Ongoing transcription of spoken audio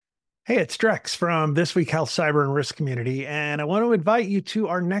Hey, it's Drex from This Week Health Cyber and Risk Community, and I want to invite you to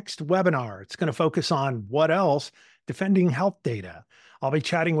our next webinar. It's going to focus on what else? Defending health data. I'll be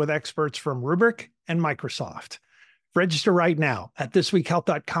chatting with experts from Rubrik and Microsoft. Register right now at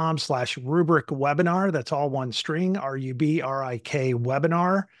thisweekhealth.com/Rubrik webinar. That's all one string, RUBRIK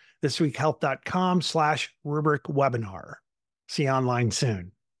webinar. Thisweekhealth.com/Rubrik webinar. See you online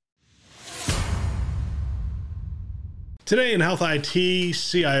soon. Today in Health IT,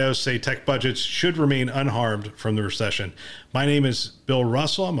 CIOs say tech budgets should remain unharmed from the recession. My name is Bill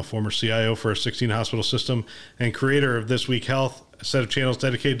Russell. I'm a former CIO for a 16-hospital system and creator of This Week Health, a set of channels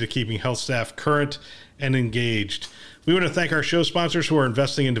dedicated to keeping health staff current and engaged. We want to thank our show sponsors who are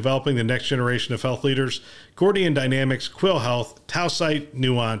investing in developing the next generation of health leaders: Gordian Dynamics, Quill Health, Tausight,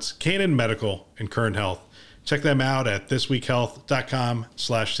 Nuance, Canon Medical, and Current Health. Check them out at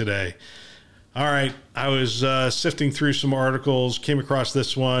thisweekhealth.com/today. All right, I was sifting through some articles, came across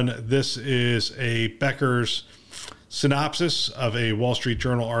this one. This is a Becker's synopsis of a Wall Street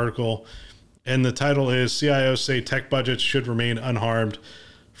Journal article, and the title is CIOs say tech budgets should remain unharmed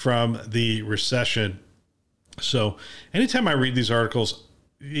from the recession. So anytime I read these articles,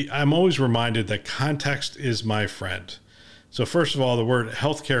 I'm always reminded that context is my friend. So first of all, the word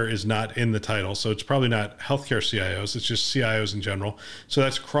healthcare is not in the title, so it's probably not healthcare CIOs, it's just CIOs in general. So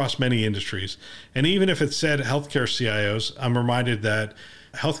that's across many industries. And even if it said healthcare CIOs, I'm reminded that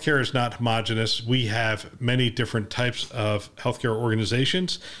healthcare is not homogenous. We have many different types of healthcare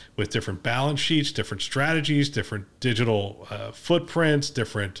organizations with different balance sheets, different strategies, different digital footprints,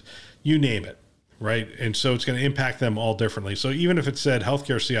 different, you name it, right? And so it's going to impact them all differently. So even if it said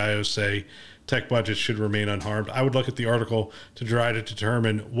healthcare CIOs say tech budgets should remain unharmed, I would look at the article to try to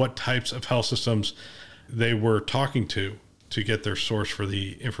determine what types of health systems they were talking to get their source for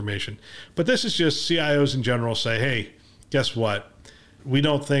the information. But this is just CIOs in general say, hey, guess what? We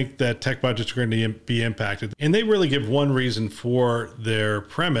don't think that tech budgets are going to be impacted. And they really give one reason for their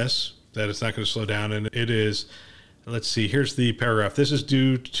premise that it's not going to slow down. And it is, let's see, here's the paragraph. This is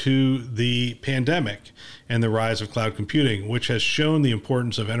due to the pandemic and the rise of cloud computing, which has shown the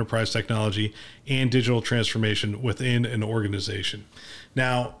importance of enterprise technology and digital transformation within an organization.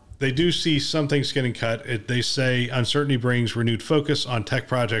 Now, they do see some things getting cut. They say uncertainty brings renewed focus on tech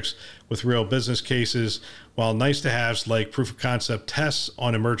projects with real business cases, while nice to haves like proof of concept tests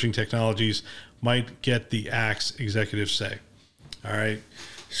on emerging technologies might get the axe, executives say. All right.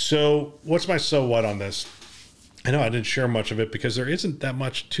 So what's my so what on this? I know I didn't share much of it because there isn't that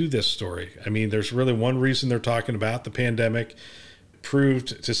much to this story. I mean, there's really one reason they're talking about. The pandemic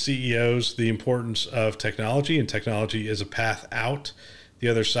proved to CEOs the importance of technology, and technology is a path out the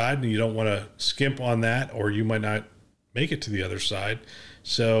other side, and you don't want to skimp on that, or you might not make it to the other side.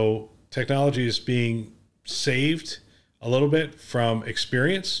 So technology is being saved a little bit from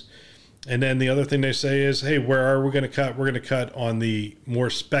experience. And then the other thing they say is, hey, where are we going to cut? We're going to cut on the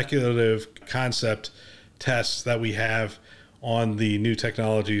more speculative concept tests that we have on the new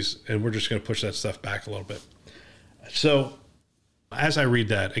technologies, and we're just going to push that stuff back a little bit. So as I read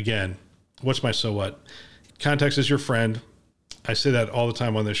that, again, what's my so what? Context is your friend. I say that all the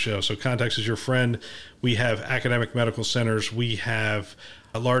time on this show. So context is your friend. We have academic medical centers. We have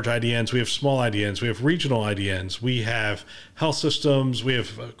large IDNs. We have small IDNs. We have regional IDNs. We have health systems. We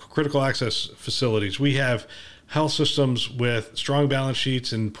have critical access facilities. We have health systems with strong balance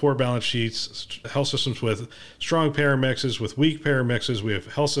sheets and poor balance sheets, health systems with strong payer mixes, with weak payer mixes. We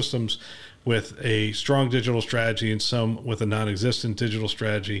have health systems with a strong digital strategy and some with a non-existent digital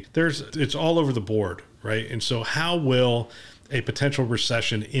strategy. It's all over the board, right? And so how will a potential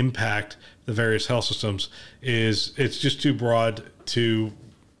recession impact the various health systems it's just too broad to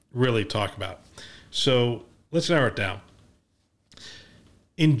really talk about. So let's narrow it down.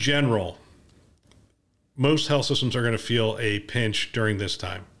 In general, most health systems are going to feel a pinch during this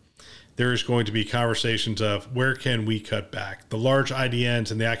time. There's going to be conversations of where can we cut back? The large IDNs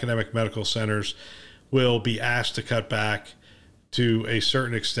and the academic medical centers will be asked to cut back to a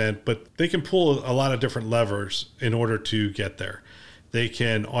certain extent, but they can pull a lot of different levers in order to get there. They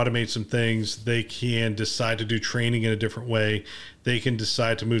can automate some things. They can decide to do training in a different way. They can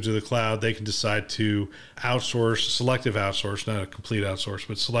decide to move to the cloud. They can decide to outsource, selective outsource, not a complete outsource,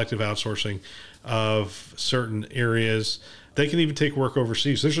 but selective outsourcing of certain areas. They can even take work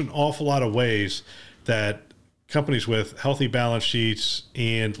overseas. There's an awful lot of ways that companies with healthy balance sheets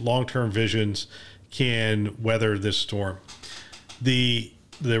and long-term visions can weather this storm. The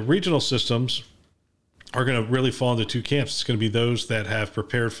regional systems are going to really fall into two camps. It's going to be those that have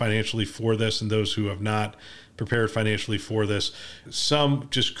prepared financially for this and those who have not prepared financially for this. Some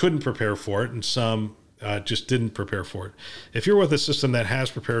just couldn't prepare for it, and some just didn't prepare for it. If you're with a system that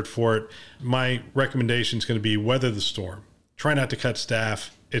has prepared for it, my recommendation is going to be weather the storm. Try not to cut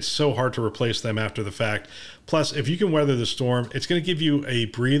staff. It's so hard to replace them after the fact. Plus, if you can weather the storm, it's going to give you a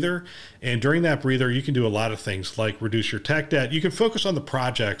breather. And during that breather, you can do a lot of things like reduce your tech debt. You can focus on the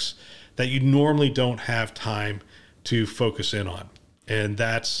projects that you normally don't have time to focus in on. And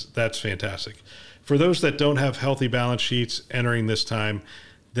that's fantastic. For those that don't have healthy balance sheets entering this time,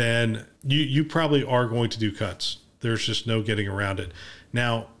 then you probably are going to do cuts. There's just no getting around it.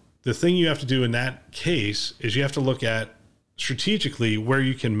 Now, the thing you have to do in that case is you have to look at strategically where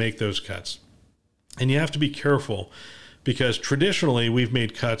you can make those cuts. And you have to be careful because traditionally we've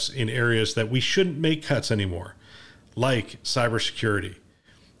made cuts in areas that we shouldn't make cuts anymore, like cybersecurity.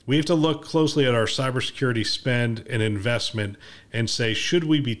 We have to look closely at our cybersecurity spend and investment and say, should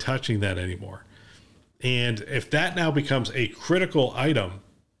we be touching that anymore? And if that now becomes a critical item,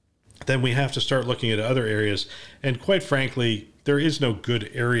 then we have to start looking at other areas. And quite frankly, there is no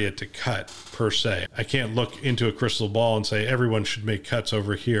good area to cut per se. I can't look into a crystal ball and say everyone should make cuts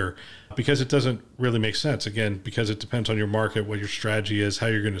over here because it doesn't really make sense. Again, because it depends on your market, what your strategy is, how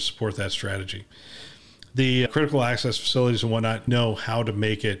you're going to support that strategy. The critical access facilities and whatnot know how to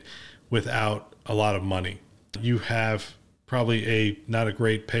make it without a lot of money. You have probably not a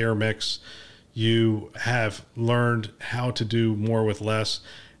great payer mix. You have learned how to do more with less.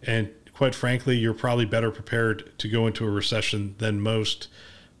 And quite frankly, you're probably better prepared to go into a recession than most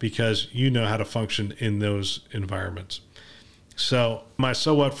because you know how to function in those environments. So my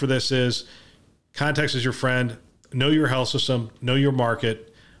so what for this is context is your friend. Know your health system, know your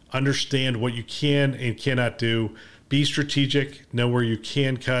market, understand what you can and cannot do. Be strategic, know where you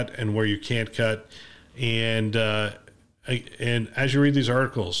can cut and where you can't cut. And as you read these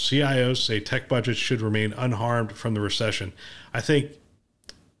articles, CIOs say tech budgets should remain unharmed from the recession. I think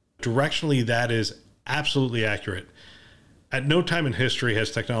directionally, that is absolutely accurate. At no time in history has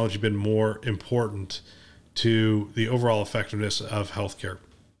technology been more important to the overall effectiveness of healthcare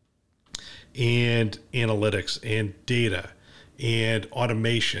and analytics and data and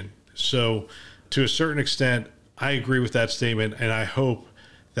automation. So to a certain extent, I agree with that statement, and I hope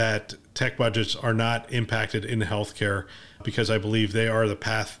that tech budgets are not impacted in healthcare because I believe they are the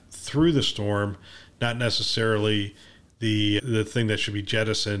path through the storm, not necessarily the thing that should be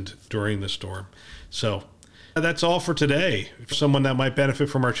jettisoned during the storm. So that's all for today. If someone that might benefit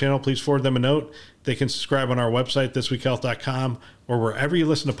from our channel, please forward them a note. They can subscribe on our website, thisweekhealth.com, or wherever you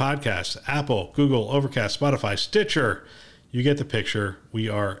listen to podcasts, Apple, Google, Overcast, Spotify, Stitcher. You get the picture. We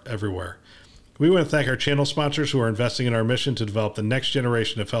are everywhere. We want to thank our channel sponsors who are investing in our mission to develop the next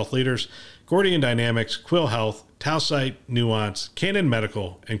generation of health leaders: Gordian Dynamics, Quill Health, Tausight, Nuance, Canon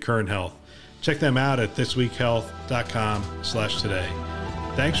Medical, and Current Health. Check them out at thisweekhealth.com/today.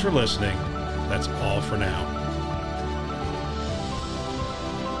 Thanks for listening. That's all for now.